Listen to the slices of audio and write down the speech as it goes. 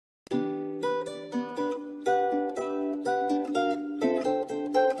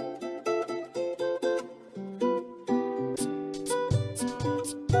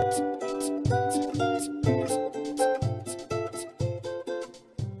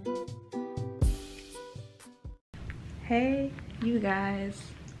Hey, you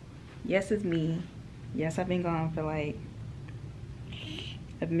guys. Yes, it's me. Yes, I've been gone for like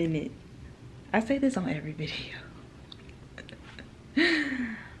a minute. I say this on every video.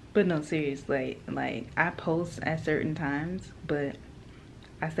 But no, seriously, like I post at certain times, but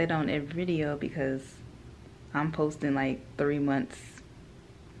I say it on every video because I'm posting like 3 months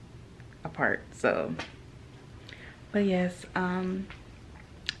apart. So, but yes, I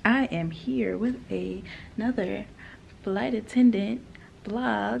am here with another flight attendant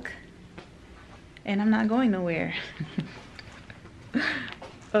vlog, and I'm not going nowhere.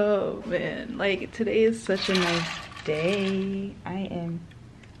 Oh man, like today is such a nice day.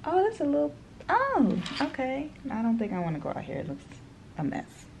 Oh, that's a little, oh, okay. I don't think I want to go out here. It looks a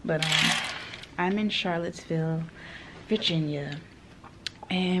mess. But I'm in Charlottesville, Virginia,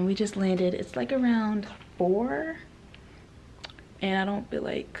 and we just landed. It's like around 4, and I don't feel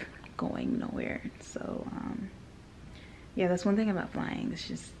like going nowhere. So yeah, that's one thing about flying. It's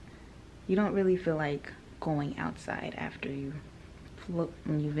just you don't really feel like going outside after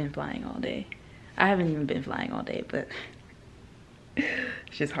when you've been flying all day. I haven't even been flying all day, but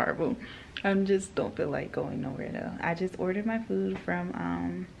it's just horrible. I just don't feel like going nowhere though. I just ordered my food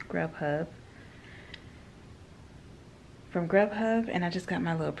from Grubhub. And I just got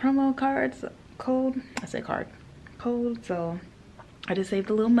my little promo code. So I just saved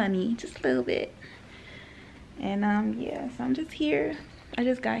a little money, just a little bit. And yeah, so I'm just here. I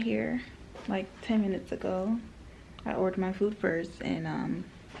just got here like 10 minutes ago. I ordered my food first, and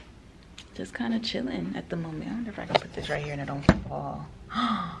just kind of chilling at the moment. I wonder if I can put this right here and it don't fall.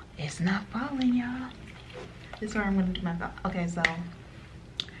 It's not falling, y'all. This is where I'm gonna do my thought. Okay, so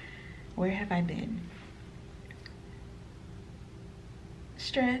where have I been?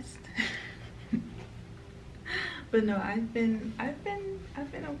 Stressed. But no, I've been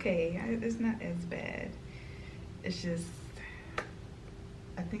okay. It's not as bad. It's just,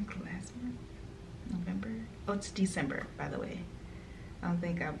 I think last month, November. Oh, it's December, by the way. I don't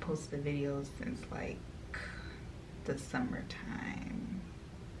think I've posted videos since like the summertime.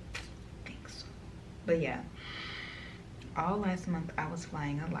 I think so. But yeah, all last month I was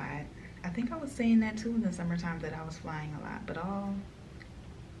flying a lot. I think I was saying that too in the summertime, that I was flying a lot. But all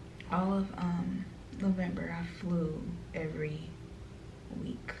of November I flew every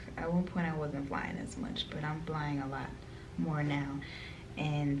week. At one point I wasn't flying as much, but I'm flying a lot more now.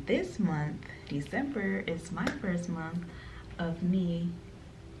 And this month, December, is my first month of me.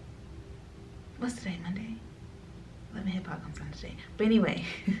 What's today? Monday? 11 Hip Hop comes on today. But anyway,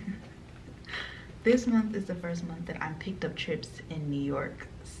 this month is the first month that I picked up trips in New York.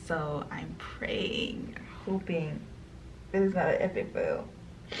 So I'm praying, hoping it is not an epic fail.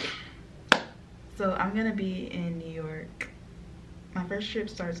 So I'm gonna be in New York. My first trip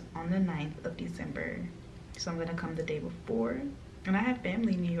starts on the 9th of December. So I'm gonna come the day before. And I have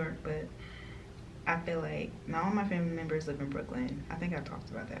family in New York, but I feel like not all my family members live in Brooklyn. I think I talked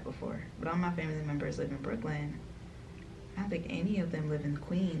about that before. But all my family members live in Brooklyn. I don't think any of them live in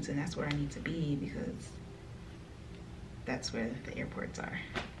Queens, and that's where I need to be because that's where the airports are.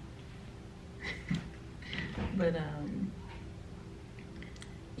 But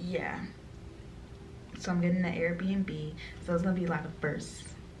yeah. So I'm getting an Airbnb. So it's gonna be a lot of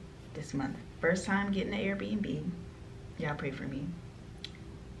firsts this month. First time getting an Airbnb. Y'all pray for me.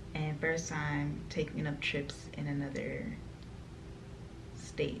 And first time taking up trips in another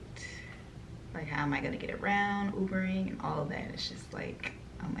state. Like, how am I gonna get around, Ubering and all of that? It's just like,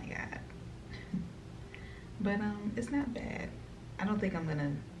 oh my god. But it's not bad. I don't think I'm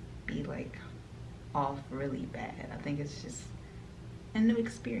gonna be like off really bad. I think it's just a new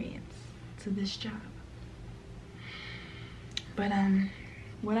experience to this job. But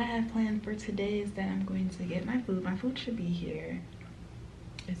what I have planned for today is that I'm going to get my food. My food should be here.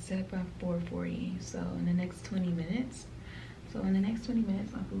 It's set about 4:40, so in the next 20 minutes. So in the next 20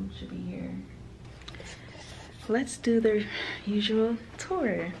 minutes, my food should be here. Let's do the usual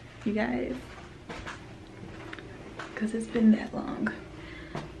tour, you guys, because it's been that long.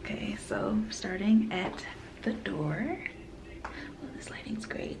 Okay, so starting at the door. Oh, this lighting's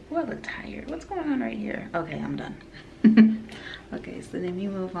great. Oh, I look tired. What's going on right here? Okay, I'm done. Okay, so then we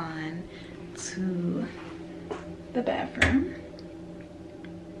move on to the bathroom.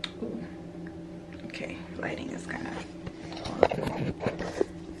 Ooh. Okay, lighting is kind of.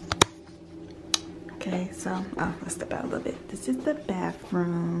 Okay, so let's step out a little bit. This is the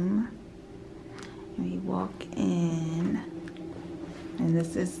bathroom. And we walk in, and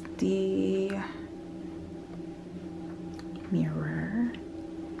this is the mirror.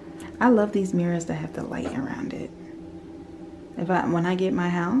 I love these mirrors that have the light around it. When I get my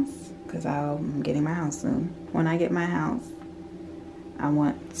house, because I'm getting my house soon. When I get my house, I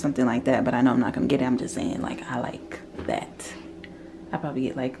want something like that, but I know I'm not gonna get it. I'm just saying, like, I like that. I'll probably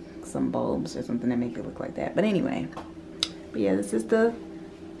get like some bulbs or something that make it look like that. But anyway, but yeah, this is the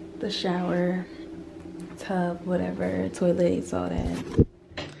shower, tub, whatever, toilets, all that.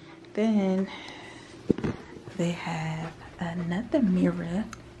 Then they have another mirror,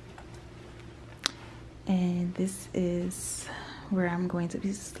 and this is where I'm going to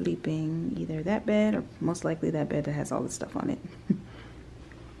be sleeping, either that bed or most likely that bed that has all the stuff on it.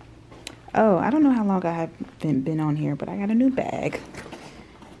 Oh, I don't know how long I have been on here, but I got a new bag.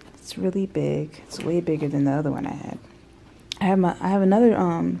 It's really big. It's way bigger than the other one I had. I have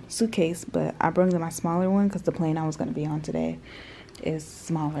another suitcase, but I brought my smaller one because the plane I was going to be on today is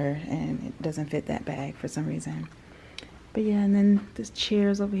smaller and it doesn't fit that bag for some reason. But yeah, and then this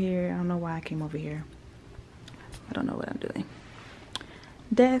chair's over here. I don't know why I came over here. I don't know what I'm doing.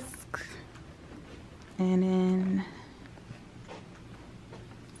 Desk, and then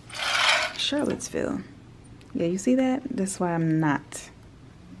Charlottesville. Yeah, you see that? That's why I'm not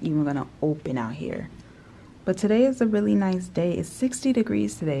even gonna open out here. But today is a really nice day. It's 60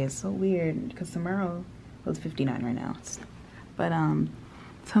 degrees today. It's so weird because tomorrow, well, it's 59 right now. But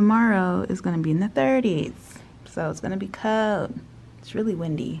tomorrow is gonna be in the 30s, so it's gonna be cold. It's really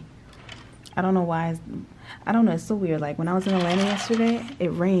windy. I don't know why. I don't know. It's so weird. Like when I was in Atlanta yesterday, it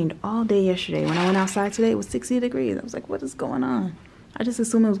rained all day yesterday. When I went outside today, it was 60 degrees. I was like, what is going on? I just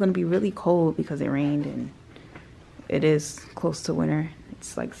assumed it was going to be really cold because it rained, and it is close to winter.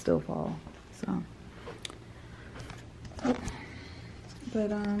 It's like still fall. So, oh.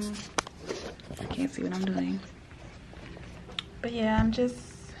 But I can't see what I'm doing. But yeah, I'm just,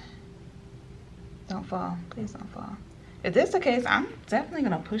 don't fall. Please don't fall. If this is the case, I'm definitely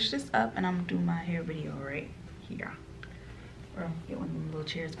gonna push this up and I'm gonna do my hair video right here. Or get one of them little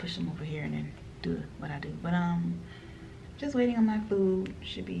chairs, push them over here, and then do what I do. But just waiting on my food.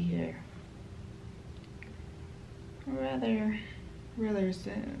 Should be here rather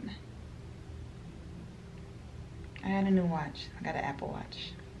soon. I got a new watch. I got an Apple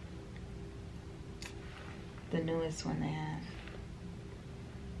Watch. The newest one they have.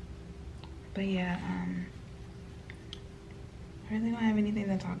 But yeah, I really don't have anything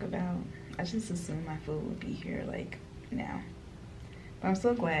to talk about. I just assumed my food would be here like now. But I'm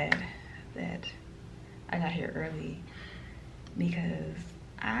so glad that I got here early because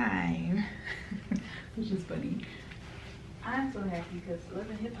which is funny. I'm so happy because Love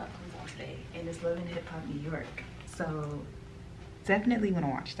and Hip Hop comes on today, and it's Love and Hip Hop New York. So definitely want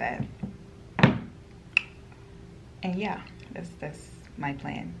to watch that. And yeah, that's my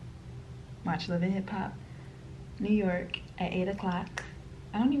plan. Watch Love and Hip Hop New York at 8 o'clock.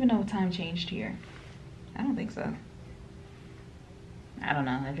 I don't even know if time changed here. I don't think so. I don't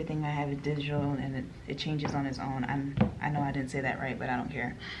know. Everything I have is digital and it changes on its own. I know I didn't say that right, but I don't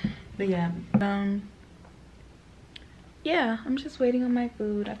care. But yeah. Yeah, I'm just waiting on my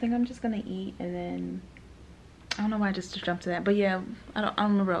food. I think I'm just gonna eat and then I don't know why I just jumped to that. But yeah, I don't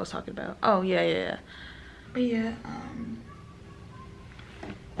remember what I was talking about. Oh yeah. But yeah,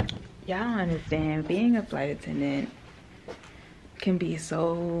 y'all don't understand, being a flight attendant can be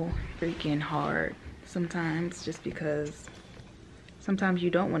so freaking hard sometimes, just because sometimes you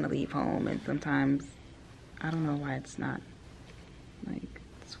don't want to leave home, and sometimes I don't know why it's not, like,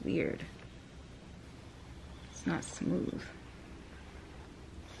 it's weird. It's not smooth.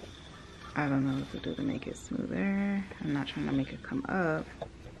 I don't know what to do to make it smoother. I'm not trying to make it come up.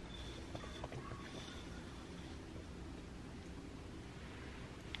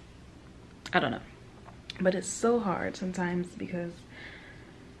 I don't know, but it's so hard sometimes because,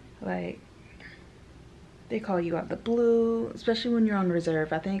 like, they call you out the blue, especially when you're on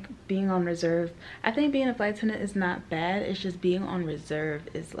reserve. I think being on reserve, I think being a flight attendant is not bad. It's just being on reserve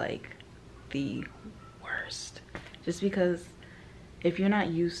is like the worst. Just because if you're not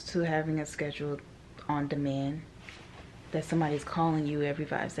used to having a schedule on demand, that somebody's calling you every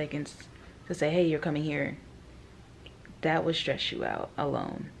 5 seconds to say, hey, you're coming here, that would stress you out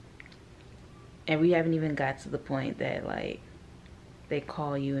alone. And we haven't even got to the point that, like, they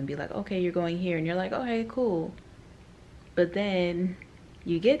call you and be like, okay, you're going here, and you're like, okay, cool. But then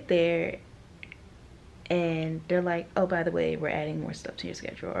you get there and they're like, oh, by the way, we're adding more stuff to your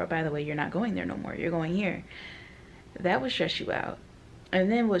schedule, or by the way, you're not going there no more, you're going here. That would stress you out.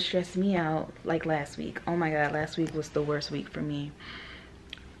 And then what stressed me out, like last week, oh my god, last week was the worst week for me.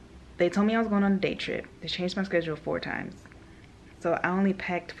 They told me I was going on a day trip. They changed my schedule 4 times, so I only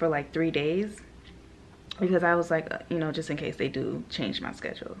packed for like 3 days because I was like, you know, just in case they do change my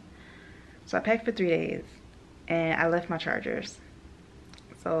schedule. So I packed for 3 days and I left my chargers.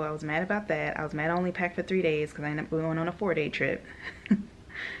 So I was mad about that. I was mad I only packed for 3 days because I ended up going on a 4-day trip.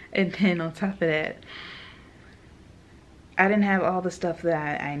 And then on top of that, I didn't have all the stuff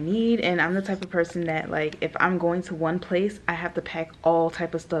that I need. And I'm the type of person that, like, if I'm going to one place, I have to pack all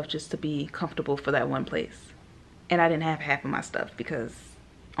type of stuff just to be comfortable for that one place. And I didn't have half of my stuff because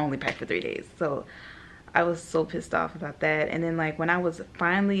I only packed for 3 days. So I was so pissed off about that. And then, like, when I was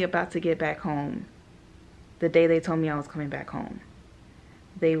finally about to get back home, the day they told me I was coming back home,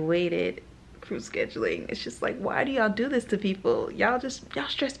 they waited for scheduling. It's just like, why do y'all do this to people? Y'all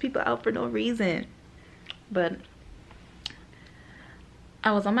stress people out for no reason. But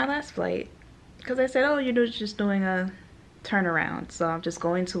I was on my last flight because I said, oh, you're just doing a turnaround. So I'm just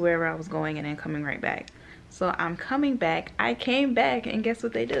going to wherever I was going and then coming right back. So I'm coming back. I came back and guess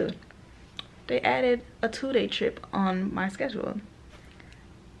what they do? They added a 2-day trip on my schedule.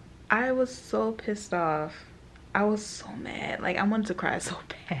 I was so pissed off. I was so mad. Like, I wanted to cry so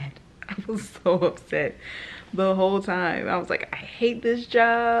bad. I was so upset the whole time. I was like, I hate this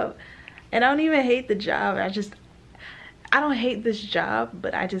job. And I don't even hate the job. I don't hate this job,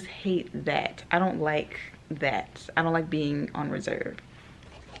 but I just hate that. I don't like that. I don't like being on reserve.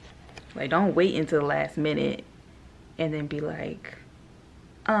 Like, don't wait until the last minute and then be like,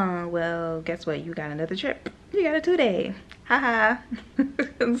 oh, well, guess what? You got another trip. You got a 2-day. Haha.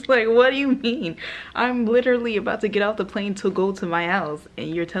 It's like, what do you mean? I'm literally about to get off the plane to go to my house and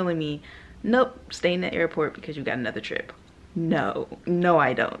you're telling me, nope, stay in the airport because you got another trip. No,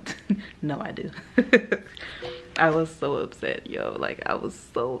 I don't. No, I do. I was so upset, yo. Like, I was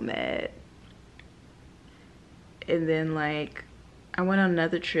so mad. And then, like, I went on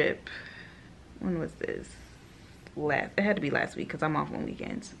another trip. When was this? It had to be last week because I'm off on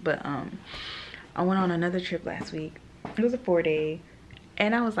weekends. But I went on another trip last week. It was a 4-day.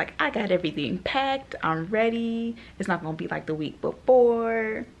 And I was like, I got everything packed. I'm ready. It's not going to be like the week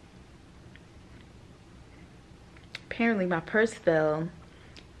before. Apparently my purse fell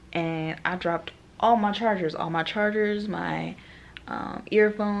and I dropped all my chargers, my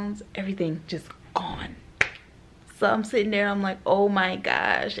earphones, everything just gone. So I'm sitting there, I'm like, oh my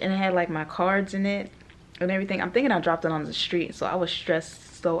gosh. And it had like my cards in it and everything. I'm thinking I dropped it on the street. So I was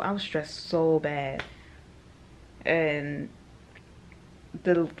stressed so bad. And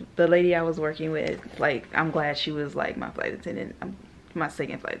the lady I was working with, like, I'm glad she was like my flight attendant, my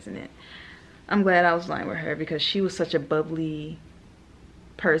second flight attendant. I'm glad I was flying with her because she was such a bubbly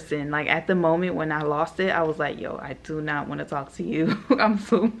person. Like, at the moment when I lost it, I was like, yo, I do not want to talk to you. I'm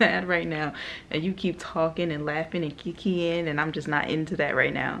so mad right now. And you keep talking and laughing and kikiing and I'm just not into that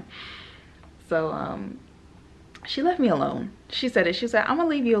right now. So, she left me alone. She said it. She said, I'm gonna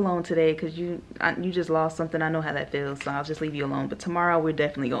leave you alone today because you just lost something. I know how that feels. So I'll just leave you alone. But tomorrow we're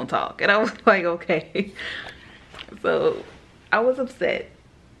definitely gonna talk. And I was like, okay. So I was upset.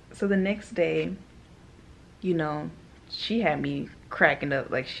 So the next day, you know, she had me cracking up.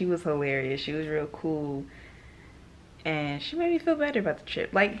 Like, she was hilarious. She was real cool. And she made me feel better about the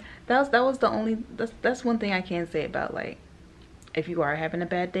trip. Like, that was the only, that's one thing I can say about, like, if you are having a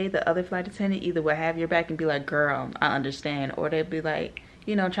bad day, the other flight attendant either will have your back and be like, girl, I understand. Or they'll be like,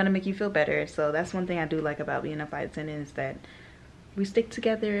 you know, trying to make you feel better. So that's one thing I do like about being a flight attendant is that we stick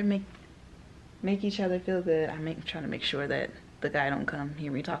together and make each other feel good. I'm trying to make sure that the guy don't come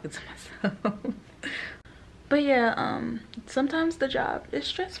hear me talking to myself. But yeah, sometimes the job is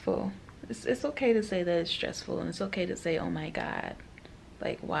stressful. It's okay to say that it's stressful, and it's okay to say, oh my god,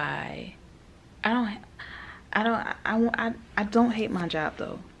 like, why? I don't hate my job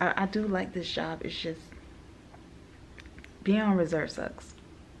though. I do like this job. It's just being on reserve sucks.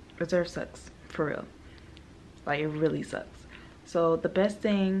 Reserve sucks for real. Like, it really sucks. So the best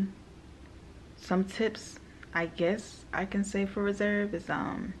thing, some tips I guess I can say for reserve is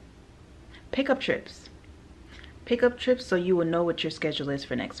pick up trips. Pick up trips so you will know what your schedule is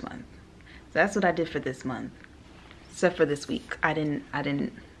for next month. So that's what I did for this month. Except for this week. I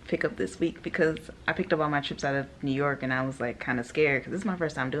didn't pick up this week because I picked up all my trips out of New York and I was like kind of scared because this is my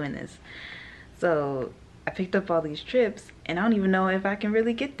first time doing this. So I picked up all these trips and I don't even know if I can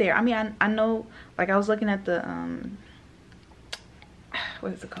really get there. I mean, I know, like, I was looking at the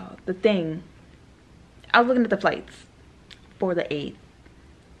what is it called? The thing. I was looking at the flights for the 8th.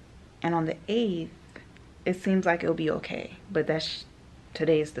 And on the 8th, it seems like it'll be okay. But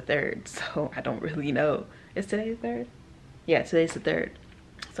today's the 3rd, so I don't really know. Is today the 3rd? Yeah, today's the 3rd.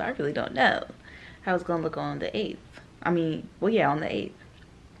 So I really don't know how it's gonna look on the 8th. I mean, well, yeah, on the 8th.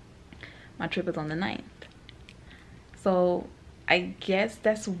 My trip is on the 9th. So I guess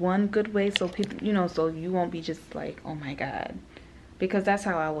that's one good way so people, you know, so you won't be just like, oh my god. Because that's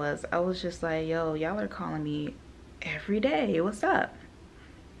how I was. I was just like, yo, y'all are calling me every day. What's up?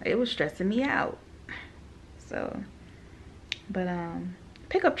 It was stressing me out. So, but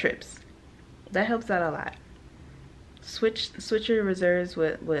pickup trips, that helps out a lot. Switch your reserves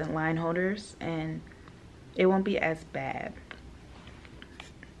with line holders, and it won't be as bad.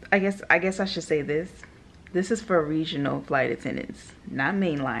 I guess I should say this. This is for regional flight attendants, not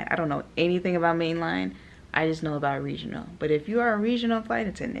mainline. I don't know anything about mainline. I just know about regional. But if you are a regional flight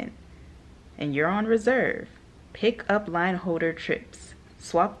attendant and you're on reserve, pick up line holder trips.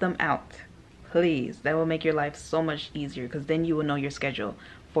 Swap them out, please. That will make your life so much easier, because then you will know your schedule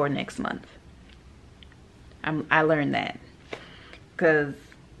for next month. I learned that, because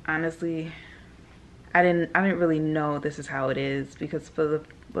honestly, I didn't really know this is how it is, because for the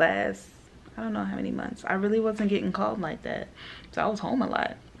last, I don't know how many months, I really wasn't getting called like that. So I was home a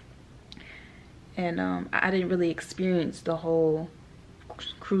lot, and I didn't really experience the whole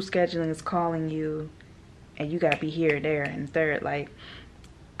crew scheduling is calling you and you gotta be here, there, and third. Like,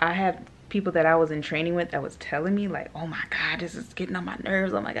 I had people that I was in training with that was telling me like, oh my god, this is getting on my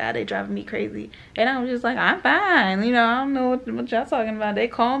nerves, oh my god, they driving me crazy. And I was just like, I'm fine, you know, I don't know what y'all talking about. They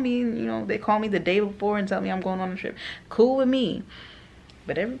call me, you know, they call me the day before and tell me I'm going on a trip. Cool with me.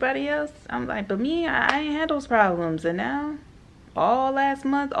 But everybody else, I'm like, but me, I ain't had those problems. And now, all last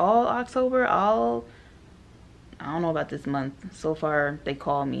month, all October, all, I don't know about this month, so far they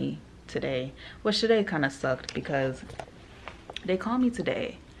call me today. Which today kind of sucked, because they called me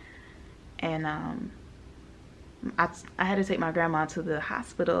today, and I had to take my grandma to the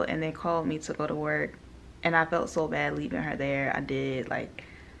hospital, and they called me to go to work, and I felt so bad leaving her there. I did. Like,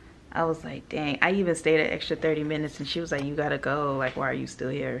 I was like, dang. I even stayed an extra 30 minutes, and she was like, you gotta go. Like, why are you still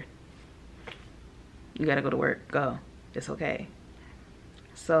here? You gotta go to work. Go. It's okay.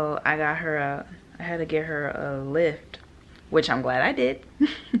 So I got her I had to get her a lift, which I'm glad I did.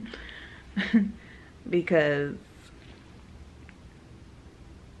 Because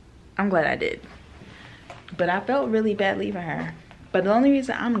I'm glad I did. But I felt really bad leaving her. But the only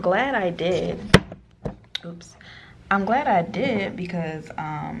reason I'm glad I did, oops, I'm glad I did because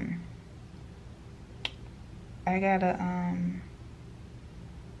I gotta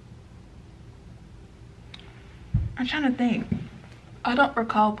I'm trying to think. I don't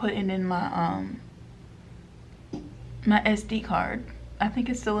recall putting in my my SD card. I think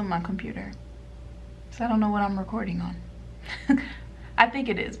it's still in my computer, so I don't know what I'm recording on. I think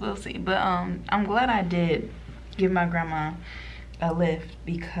it is, we'll see. But I'm glad I did give my grandma a lift,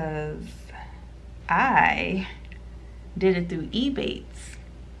 because I did it through Ebates.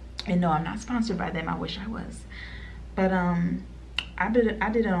 And no, I'm not sponsored by them. I wish I was. But I did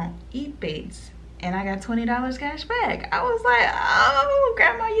it on Ebates, and I got $20 cash back. I was like, oh,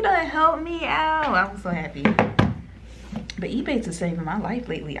 grandma, you done helped me out. I was so happy. But Ebates is saving my life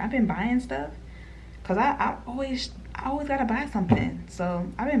lately. I've been buying stuff, because I always gotta buy something. So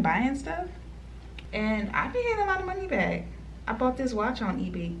I've been buying stuff, and I've been getting a lot of money back. I bought this watch on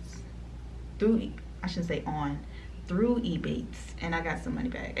Ebates through Ebates, and I got some money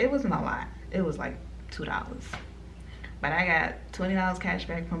back. It wasn't a lot. It was like $2. But I got $20 cash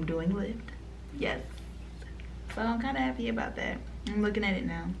back from doing Lyft. Yes. So I'm kind of happy about that. I'm looking at it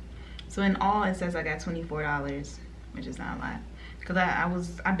now. So in all, it says I got $24, which is not a lot. Because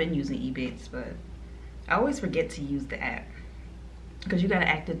I've been using Ebates, but I always forget to use the app, because you got to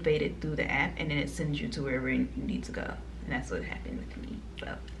activate it through the app, and then it sends you to wherever you need to go. And that's what happened with me.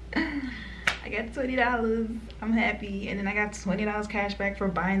 So I got $20. I'm happy. And then I got $20 cash back for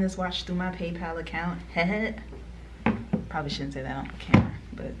buying this watch through my PayPal account. Probably shouldn't say that on camera,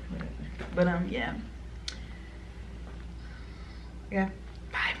 but whatever. But yeah. I got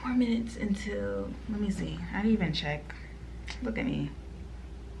 5 more minutes until, let me see. I didn't even check. Look at me.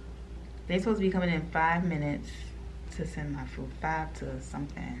 They're supposed to be coming in 5 minutes to send my food. 5 to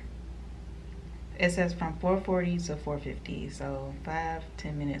something. It says from 4:40 to 4:50. So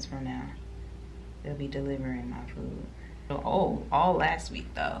 5-10 minutes from now, they'll be delivering my food. Oh, all last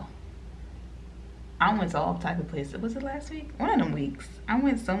week though. I went to all type of places. Was it last week? One of them weeks. I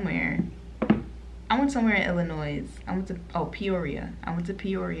went somewhere in Illinois. I went to Peoria. I went to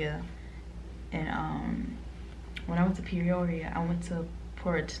Peoria, and when I went to Peoria, I went to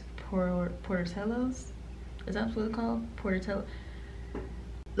Portillo's. Is that what it's called? Portillo.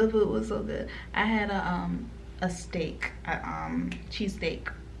 The food was so good. I had a steak, cheese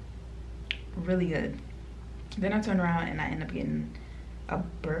steak, really good. Then I turned around and I ended up getting a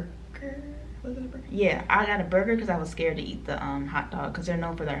burger. Was it a burger? Yeah, I got a burger because I was scared to eat the hot dog, because they're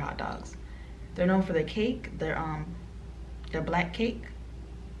known for their hot dogs. They're known for their cake. Their black cake.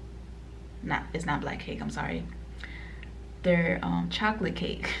 It's not black cake. I'm sorry. Their chocolate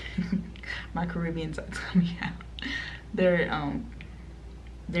cake. My Caribbean's coming out. Their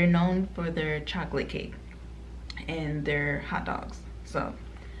they're known for their chocolate cake and their hot dogs. So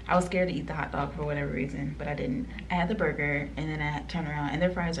I was scared to eat the hot dog for whatever reason, but I didn't. I had the burger, and then I turned around, and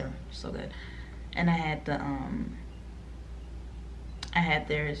their fries are so good. And I had the I had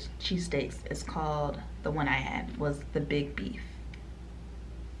their cheesesteaks. It's called, the one I had was the big beef.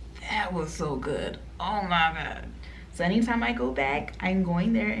 That was so good. Oh my god. So anytime I go back, I'm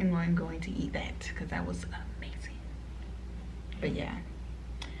going there and I'm going to eat that, because that was amazing. But yeah.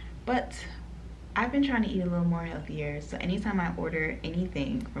 But I've been trying to eat a little more healthier. So anytime I order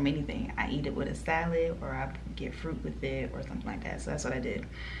anything from anything, I eat it with a salad, or I get fruit with it or something like that. So that's what I did.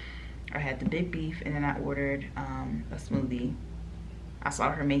 I had the big beef, and then I ordered a smoothie. I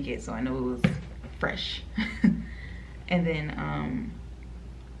saw her make it, so I know it was fresh. And then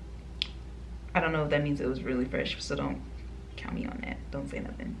I don't know if that means it was really fresh, so don't count me on that. Don't say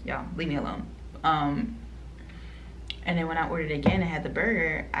nothing, y'all. Leave me alone. And then when I ordered again, I had the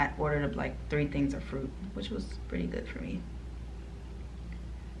burger. I ordered up like 3 things of fruit, which was pretty good for me.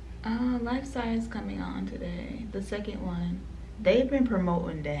 Life Size coming on today, the second one. They've been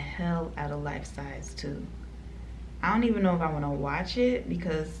promoting the hell out of Life Size too. I don't even know if I want to watch it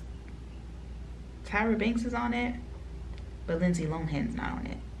because Tyra Banks is on it, but Lindsay Lohan's not on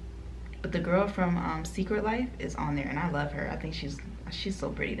it. But the girl from Secret Life is on there, and I love her. I think she's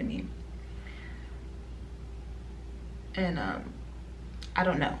so pretty to me. And I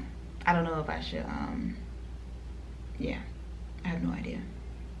don't know if I should yeah, I have no idea.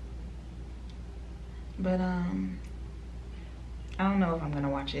 But I don't know if I'm gonna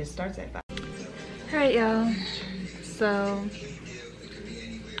watch it. It starts at 5. All right, y'all. So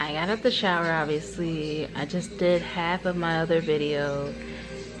I got out the shower, obviously. I just did half of my other video,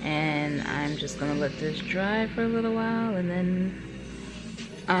 and I'm just gonna let this dry for a little while, and then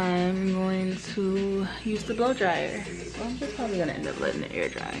I'm going to use the blow dryer. Well, I'm just probably gonna end up letting it air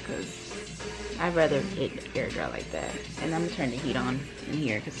dry because I'd rather it air dry like that. And I'm gonna turn the heat on in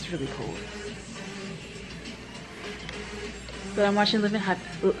here because it's really cold. But I'm watching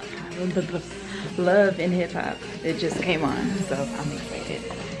Love and Hip Hop. It just came on, so I'm excited.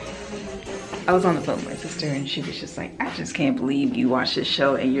 I was on the phone with my sister, and she was just like, I just can't believe you watch this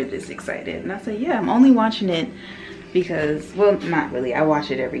show and you're this excited. And I said, yeah, I'm only watching it because, well, not really. I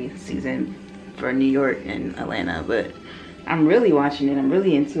watch it every season for New York and Atlanta, but I'm really watching it. I'm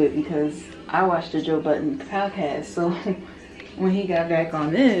really into it because I watched the Joe Budden podcast. So when he got back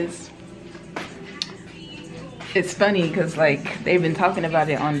on this, it's funny because like they've been talking about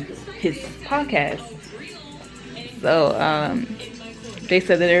it on his podcast. So they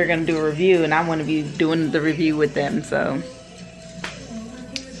said that they were gonna do a review, and I want to be doing the review with them. So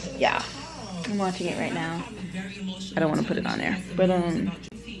yeah, I'm watching it right now. I don't want to put it on there, but I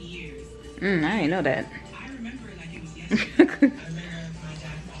didn't know that.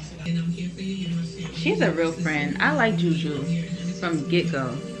 She's a real friend. I like Juju from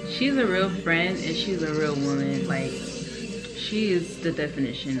get-go. She's a real friend, and she's a real woman. Like, she is the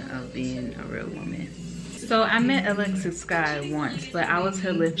definition of being a real woman. So I met Alexis Sky once, but I was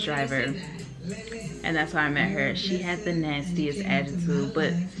her Lyft driver, and that's how I met her. She had the nastiest attitude,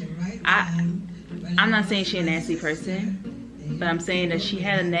 but I'm not saying she's a nasty person, but I'm saying that she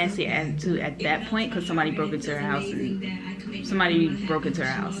had a nasty attitude at that point because somebody broke into her house,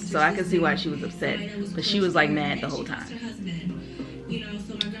 so I could see why she was upset, but she was like mad the whole time.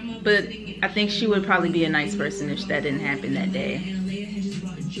 But I think she would probably be a nice person if that didn't happen that day.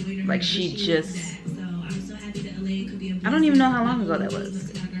 Like, she just, I don't even know how long ago that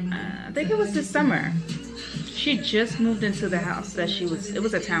was. I think it was this summer. She just moved into the house that she was, it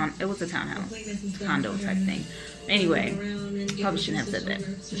was a townhouse, condo type thing. Anyway, probably shouldn't have said that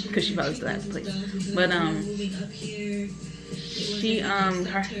because she probably still has a place. But she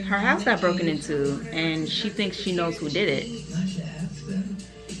her house got broken into, and she thinks she knows who did it.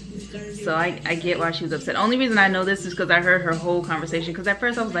 So I get why she was upset. Only reason I know this is because I heard her whole conversation. Because at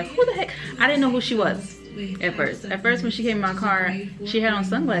first I was like, who the heck? I didn't know who she was at first. At first when she came in my car, she had on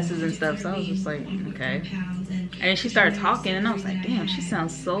sunglasses and stuff. So I was just like, okay. And then she started talking, and I was like, damn, she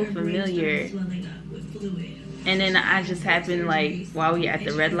sounds so familiar. And then I just happened, like, while we were at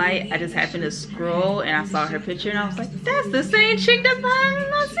the red light, I just happened to scroll, and I saw her picture, and I was like, that's the same chick that's behind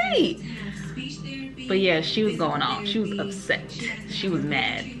my seat. But yeah, she was going off. She was upset. She was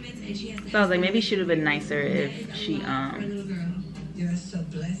mad. So I was like, maybe she would have been nicer if she,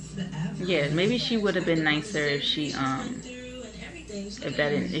 yeah, maybe she would have been nicer if she,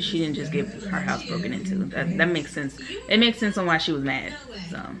 if she didn't just get her house broken into. That makes sense. It makes sense on why she was mad.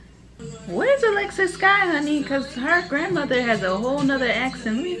 So, where's Alexis Sky, honey? Because her grandmother has a whole nother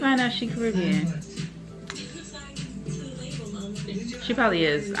accent. Let me find out she's Caribbean. She probably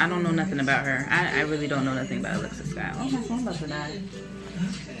is. I don't know nothing about her. I really don't know nothing about Alexa Sky. Oh my phone about to die.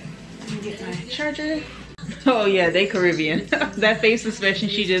 Let me get my charger. Oh yeah, they Caribbean. That face expression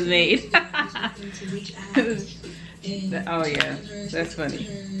she just made. Oh yeah, that's funny.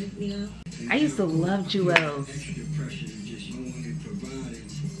 I used to love Jewels.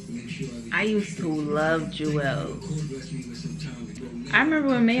 I used to love Jewels. I remember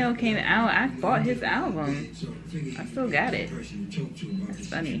when Mayo came out, I bought his album. I still got it. That's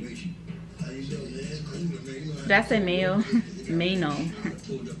funny. Did I say Mayo? Mayno.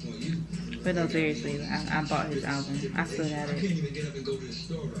 But no, seriously, I bought his album. I still got it.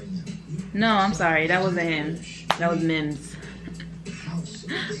 No, I'm sorry, that wasn't him. That was Mims.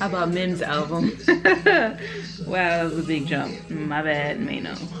 I bought Mims' album. Wow, that was a big jump. My bad,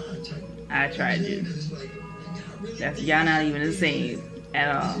 Mayno. I tried you. That's y'all not even the same at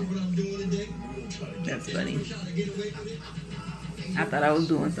all. That's funny. I thought I was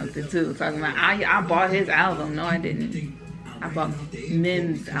doing something too. Talking about I bought his album. No, I didn't. I bought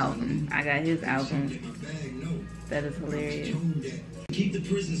Mims' album. I got his album. That is hilarious.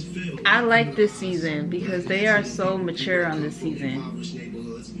 I like this season because they are so mature on this season.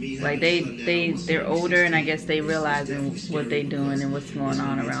 Like they're older, and I guess they realizing what they're doing and what's going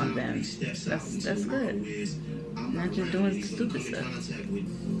on around them. That's good. Not just doing stupid stuff.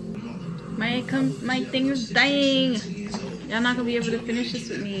 My thing is dying. Y'all not gonna be able to finish this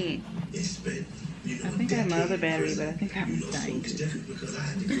with me. I think I have my other battery, but I think that one's dying too.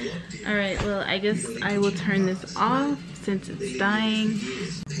 Alright, well, I guess I will turn this off since it's dying.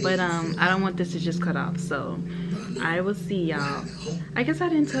 But I don't want this to just cut off, so I will see y'all. I guess I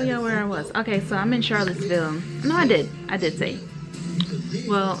didn't tell y'all where I was. Okay, so I'm in Charlottesville. No, I did say.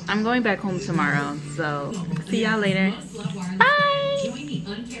 Well, I'm going back home tomorrow, so see y'all later. Bye!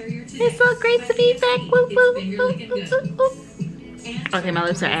 It's so great to be back. Woo, woo, woo, woo, woo, woo. Okay, my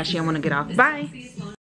lips are ashy. I want to get off. Bye!